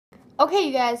Okay,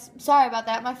 you guys, sorry about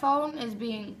that. My phone is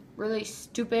being really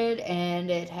stupid,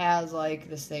 and it has, like,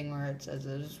 this thing where it says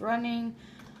it's running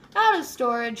out of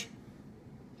storage.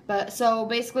 But, so,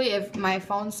 basically, if my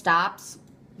phone stops,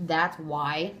 that's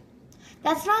why.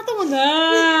 That's not the one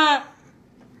that...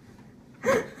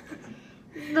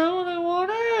 Not what I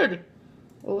wanted!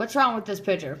 Well, what's wrong with this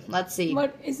picture? Let's see.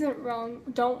 What isn't wrong?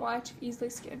 Don't watch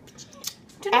Easily Scared.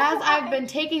 As I've been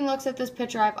taking looks at this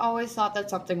picture, I've always thought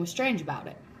that something was strange about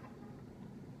it.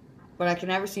 But I can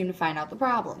never seem to find out the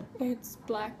problem. It's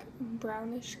black and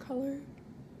brownish color.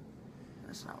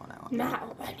 That's not what I want.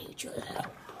 Now I need your help.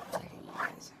 Can you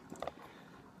find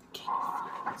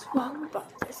what's wrong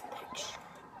about this picture?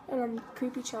 And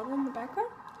creepy children in the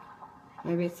background?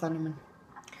 Maybe it's Thunderman.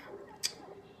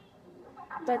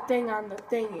 That thing on the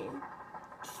thingy.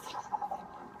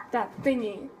 That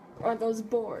thingy. Or those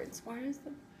boards. Why is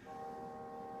the...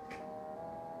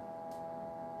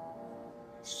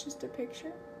 It's just a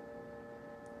picture.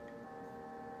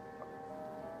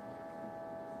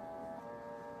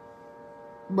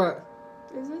 But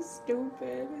This is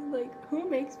stupid. Like, who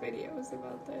makes videos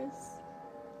about this?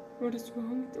 What is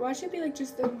wrong? Why should it be like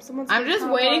just someone's I'm gonna just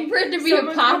pop waiting up. for it to be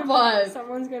a pop-up.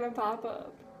 Someone's gonna pop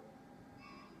up.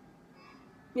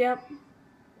 Yep.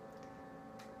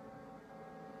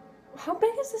 How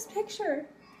big is this picture?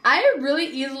 I am really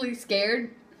easily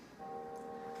scared.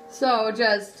 So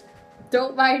just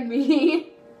don't mind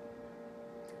me.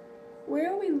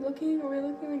 Where are we looking? Are we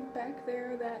looking like back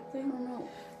there, that thing? No.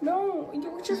 No,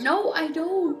 you're just... No, I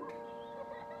don't.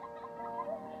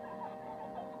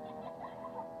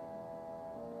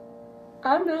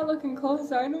 I'm not looking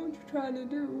close. I know what you're trying to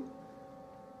do.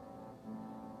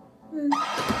 Oh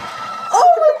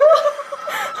my god!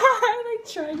 I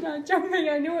like tried not jumping.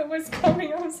 I knew it was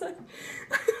coming. I was like...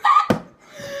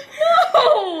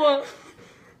 No!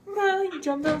 I like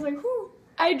jumped. I was like, whew.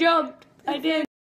 I jumped. I did.